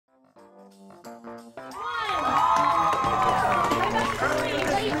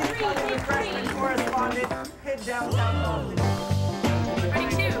Ready,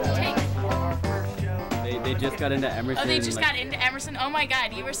 two, take. They just got into Emerson. Oh, they just got into Emerson? Oh my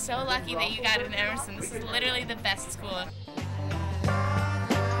God, you were so lucky that you got into Emerson. This is literally the best school.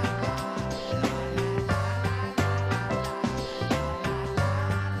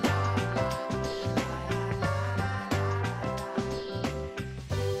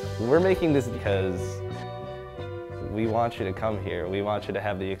 We're making this because we want you to come here. We want you to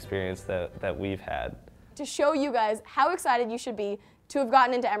have the experience that we've had. To show you guys how excited you should be to have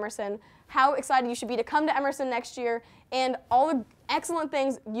gotten into Emerson, how excited you should be to come to Emerson next year, and all the excellent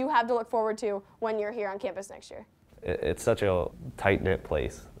things you have to look forward to when you're here on campus next year. It's such a tight-knit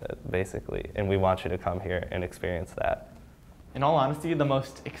place, basically, and we want you to come here and experience that. In all honesty, the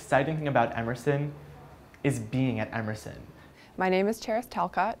most exciting thing about Emerson is being at Emerson. My name is Cheris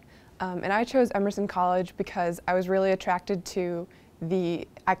Talcott, and I chose Emerson College because I was really attracted to the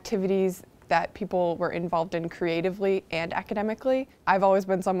activities that people were involved in creatively and academically. I've always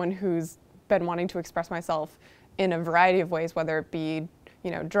been someone who's been wanting to express myself in a variety of ways, whether it be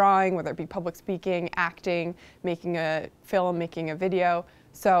drawing, whether it be public speaking, acting, making a film, making a video.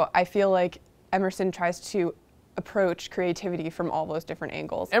 So I feel like Emerson tries to approach creativity from all those different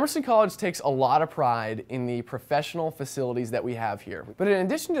angles. Emerson College takes a lot of pride in the professional facilities that we have here. But in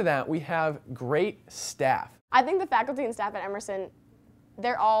addition to that, we have great staff. I think the faculty and staff at Emerson,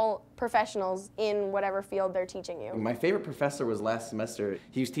 they're all professionals in whatever field they're teaching you. My favorite professor was last semester.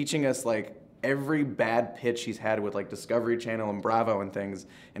 He was teaching us like every bad pitch he's had with like Discovery Channel and Bravo and things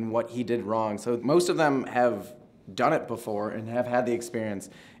and what he did wrong. So most of them have done it before and have had the experience.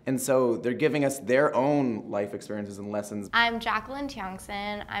 And so they're giving us their own life experiences and lessons. I'm Jacqueline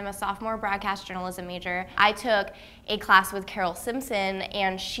Tiongson. I'm a sophomore broadcast journalism major. I took a class with Carol Simpson,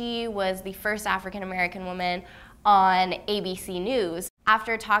 and she was the first African-American woman on ABC News.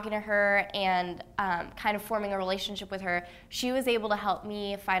 After talking to her and kind of forming a relationship with her, she was able to help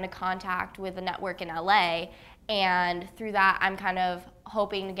me find a contact with a network in LA, and through that I'm kind of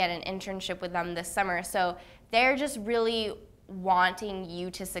hoping to get an internship with them this summer. So they're just really wanting you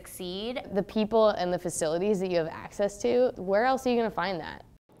to succeed. The people and the facilities that you have access to, where else are you going to find that?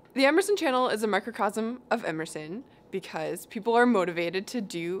 The Emerson Channel is a microcosm of Emerson because people are motivated to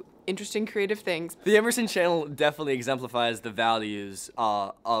do interesting creative things. The Emerson Channel definitely exemplifies the values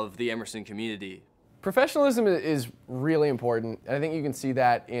of the Emerson community. Professionalism is really important, and I think you can see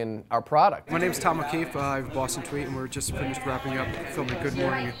that in our product. My name's Tom O'Keefe. I have Boston Tweet, and we're just finished wrapping up filming Good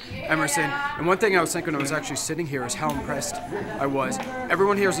Morning Emerson. And one thing I was thinking when I was actually sitting here is how impressed I was.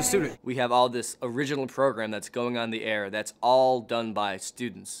 Everyone here is a student. We have all this original program that's going on the air that's all done by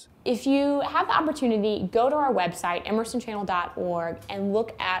students. If you have the opportunity, go to our website, emersonchannel.org, and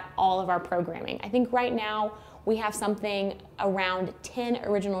look at all of our programming. I think right now we have something around 10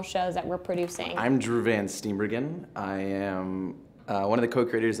 original shows that we're producing. I'm Drew Van Steenbergen. I am one of the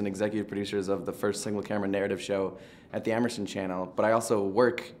co-creators and executive producers of the first single-camera narrative show at the Emerson Channel, but I also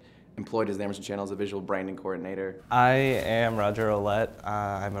work employed as the Emerson Channel as a visual branding coordinator. I am Roger Ouellette.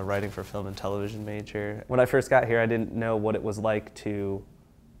 I'm a writing for film and television major. When I first got here, I didn't know what it was like to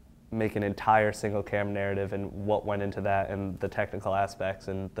make an entire single cam narrative and what went into that and the technical aspects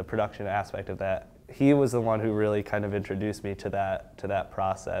and the production aspect of that. He was the one who really kind of introduced me to that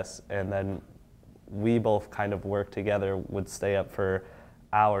process, and then we both kind of worked together, would stay up for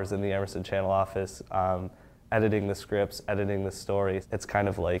hours in the Emerson Channel office, editing the scripts, editing the stories. It's kind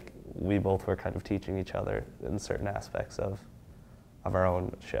of like we both were kind of teaching each other in certain aspects of our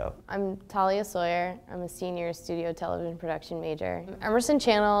own show. I'm Talia Sawyer. I'm a senior studio television production major. Emerson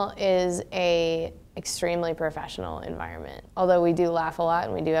Channel is a extremely professional environment. Although we do laugh a lot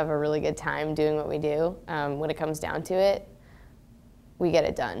and we do have a really good time doing what we do, when it comes down to it, we get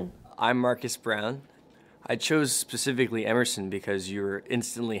it done. I'm Marcus Brown. I chose specifically Emerson because you were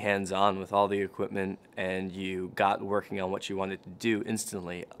instantly hands-on with all the equipment and you got working on what you wanted to do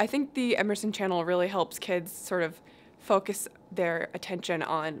instantly. I think the Emerson Channel really helps kids sort of focus their attention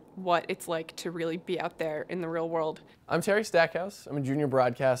on what it's like to really be out there in the real world. I'm Terry Stackhouse. I'm a junior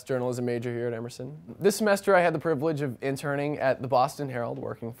broadcast journalism major here at Emerson. This semester I had the privilege of interning at the Boston Herald,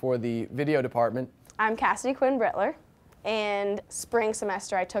 working for the video department. I'm Cassidy Quinn Brittler, and spring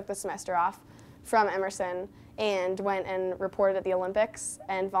semester I took the semester off from Emerson and went and reported at the Olympics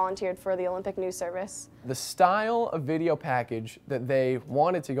and volunteered for the Olympic News Service. The style of video package that they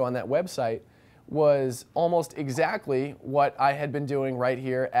wanted to go on that website was almost exactly what I had been doing right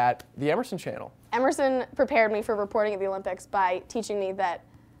here at the Emerson Channel. Emerson prepared me for reporting at the Olympics by teaching me that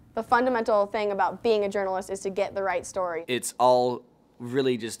the fundamental thing about being a journalist is to get the right story. It's all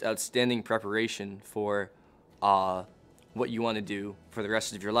really just outstanding preparation for what you want to do for the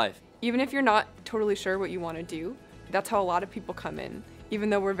rest of your life. Even if you're not totally sure what you want to do, that's how a lot of people come in. Even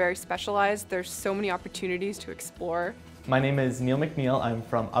though we're very specialized, there's so many opportunities to explore. My name is Neil McNeil. I'm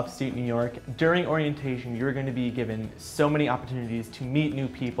from upstate New York. During orientation, you're going to be given so many opportunities to meet new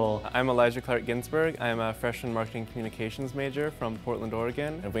people. I'm Elijah Clark Ginsberg. I'm a freshman marketing communications major from Portland,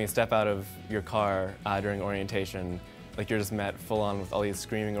 Oregon. And when you step out of your car during orientation, like you're just met full on with all these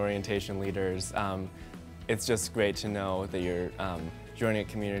screaming orientation leaders. It's just great to know that you're joining a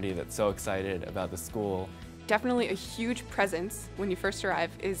community that's so excited about the school. Definitely a huge presence when you first arrive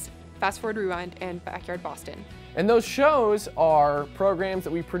is Fast Forward Rewind and Backyard Boston. And those shows are programs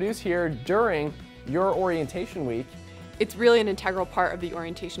that we produce here during your orientation week. It's really an integral part of the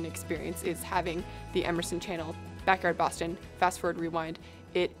orientation experience is having the Emerson Channel, Backyard Boston, Fast Forward Rewind.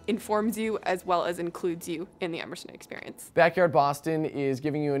 It informs you as well as includes you in the Emerson experience. Backyard Boston is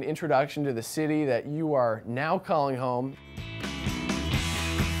giving you an introduction to the city that you are now calling home.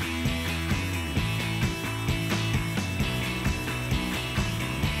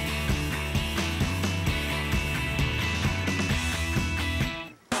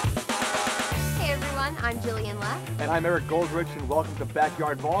 I'm Jillian Leff. And I'm Eric Goldrich, and welcome to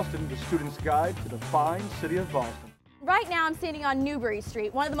Backyard Boston, the student's guide to the fine city of Boston. Right now I'm standing on Newbury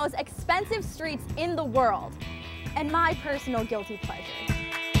Street, one of the most expensive streets in the world, and my personal guilty pleasure.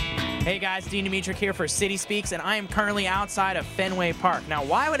 Hey guys, Dean Dimitrik here for City Speaks, and I am currently outside of Fenway Park. Now,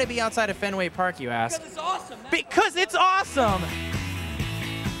 why would I be outside of Fenway Park, you ask? Because it's awesome. Because it's awesome!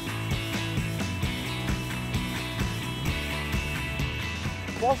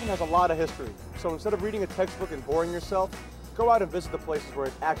 Boston has a lot of history, so instead of reading a textbook and boring yourself, go out and visit the places where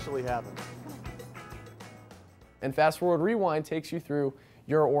it actually happened. And Fast Forward Rewind takes you through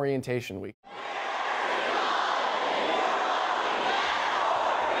your orientation week.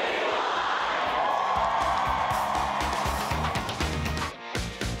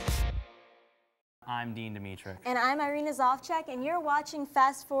 I'm Dean Dimitrik. And I'm Irina Zofchak, and you're watching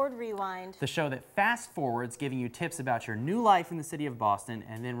Fast Forward Rewind. The show that fast forwards, giving you tips about your new life in the city of Boston,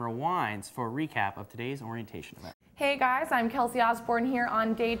 and then rewinds for a recap of today's orientation event. Hey guys, I'm Kelsey Osborne here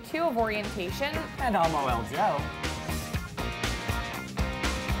on day 2 of orientation. And I'm OL Joe.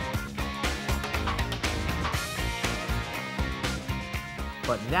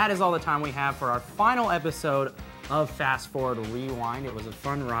 But that is all the time we have for our final episode of Fast Forward Rewind. It was a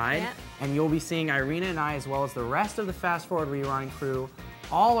fun ride, and you'll be seeing Irina and I, as well as the rest of the Fast Forward Rewind crew,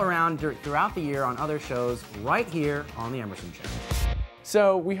 all around throughout the year on other shows right here on the Emerson Channel.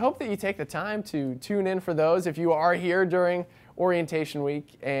 So we hope that you take the time to tune in for those if you are here during orientation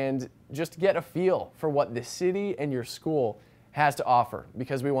week and just get a feel for what the city and your school has to offer,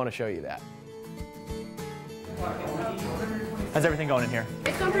 because we want to show you that. How's everything going in here?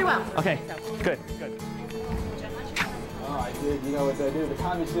 It's going pretty well. Okay, good. I did, you know what they do, the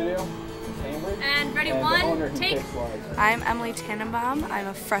Comedy Studio, Cambridge. And ready, one, take. I'm Emily Tannenbaum. I'm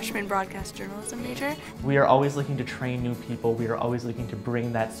a freshman broadcast journalism major. We are always looking to train new people. We are always looking to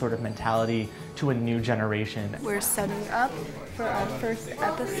bring that sort of mentality to a new generation. We're setting up for our first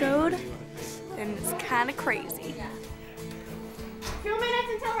episode, and it's kind of crazy. 2 minutes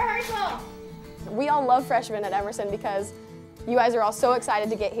until rehearsal. We all love freshmen at Emerson because you guys are all so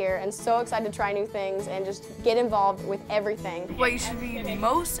excited to get here and so excited to try new things and just get involved with everything. What you should be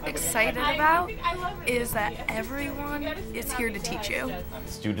most excited about is that everyone is here to teach you.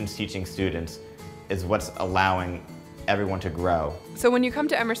 Students teaching students is what's allowing everyone to grow. So when you come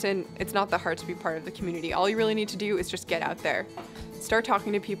to Emerson, it's not that hard to be part of the community. All you really need to do is just get out there. Start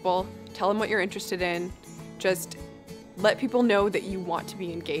talking to people, tell them what you're interested in, just let people know that you want to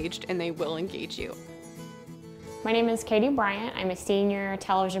be engaged and they will engage you. My name is Katie Bryant. I'm a senior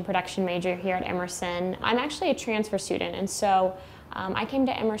television production major here at Emerson. I'm actually a transfer student, and so I came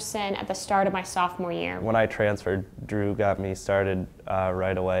to Emerson at the start of my sophomore year. When I transferred, Drew got me started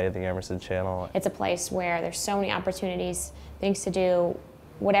right away at the Emerson Channel. It's a place where there's so many opportunities, things to do,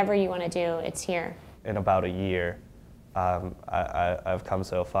 whatever you want to do, it's here. In about a year, I've come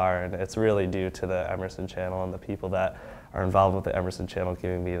so far, and it's really due to the Emerson Channel and the people that are involved with the Emerson Channel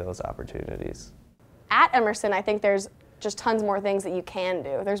giving me those opportunities. At Emerson, I think there's just tons more things that you can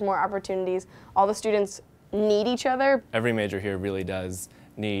do. There's more opportunities. All the students need each other. Every major here really does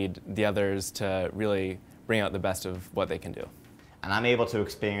need the others to really bring out the best of what they can do. And I'm able to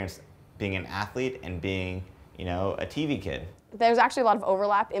experience being an athlete and being, you know, a TV kid. There's actually a lot of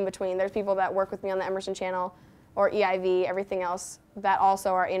overlap in between. There's people that work with me on the Emerson Channel or EIV, everything else, that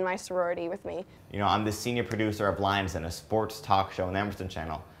also are in my sorority with me. You know, I'm the senior producer of Lines and a sports talk show on the Emerson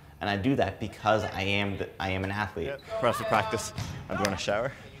Channel. And I do that because I am an athlete. Right after practice, I'm going to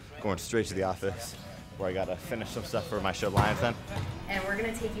shower, going straight to the office, where I gotta finish some stuff for my show Lions Den. And we're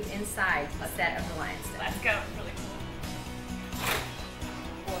gonna take you inside the set of the Lions Den. Let's go. Really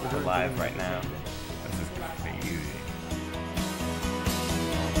cool. We're live right now. This is crazy.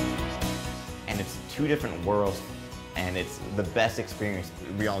 And it's two different worlds, and it's the best experience.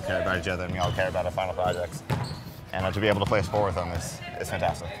 We all care about each other, and we all care about our final projects. And to be able to play sport with them is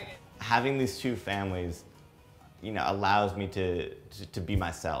fantastic. Having these two families, you know, allows me to be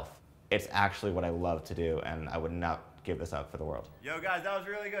myself. It's actually what I love to do, and I would not give this up for the world. Yo guys, that was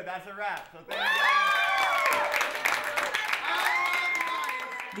really good. That's a wrap. So thank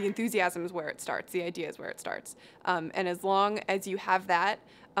you. The enthusiasm is where it starts. The idea is where it starts. And as long as you have that,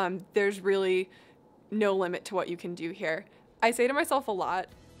 there's really no limit to what you can do here. I say to myself a lot,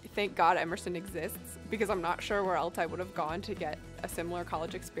 thank God Emerson exists, because I'm not sure where else I would have gone to get a similar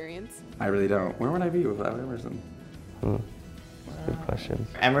college experience. I really don't. Where would I be without Emerson? Good question.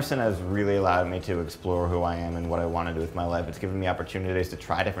 Emerson has really allowed me to explore who I am and what I want to do with my life. It's given me opportunities to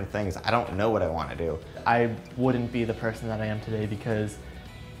try different things. I don't know what I want to do. I wouldn't be the person that I am today because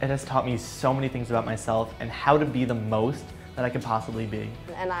it has taught me so many things about myself and how to be the most that I could possibly be.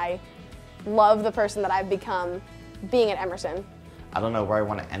 And I love the person that I've become being at Emerson. I don't know where I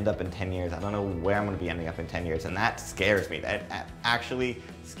want to end up in 10 years. I don't know where I'm going to be ending up in 10 years, and that scares me. That actually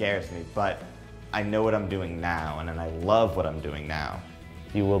scares me, but I know what I'm doing now, and I love what I'm doing now.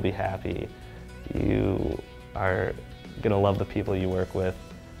 You will be happy. You are gonna love the people you work with.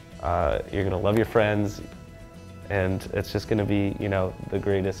 You're gonna love your friends, and it's just gonna be, you know, the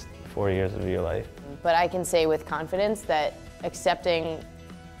greatest 4 years of your life. But I can say with confidence that accepting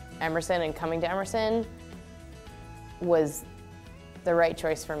Emerson and coming to Emerson was the right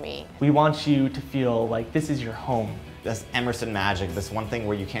choice for me. We want you to feel like this is your home. This Emerson magic, this one thing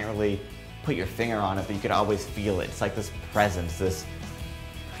where you can't really put your finger on it, but you could always feel it. It's like this presence, this,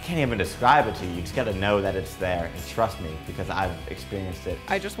 I can't even describe it to you. You just gotta know that it's there, and trust me, because I've experienced it.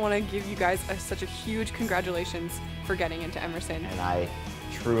 I just want to give you guys such a huge congratulations for getting into Emerson. And I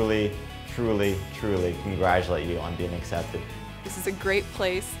truly, truly, truly congratulate you on being accepted. This is a great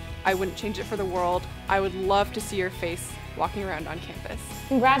place. I wouldn't change it for the world. I would love to see your face walking around on campus.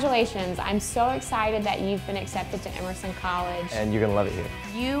 Congratulations. I'm so excited that you've been accepted to Emerson College. And you're gonna love it here.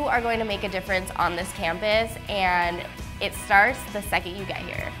 You are going to make a difference on this campus, and it starts the second you get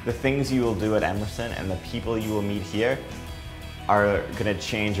here. The things you will do at Emerson and the people you will meet here are gonna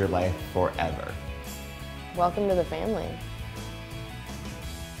change your life forever. Welcome to the family.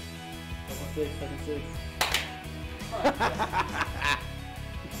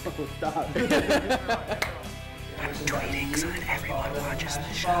 Stop. I'm tweeting so that everyone watches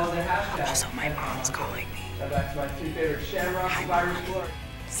the show. Also, my mom's calling me. That's my two favorite Shamrock Survivor Sport.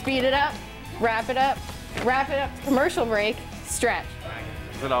 Speed it up, wrap it up, commercial break, stretch.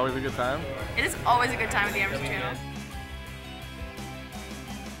 Is it always a good time? It is always a good time at the Emerson Channel.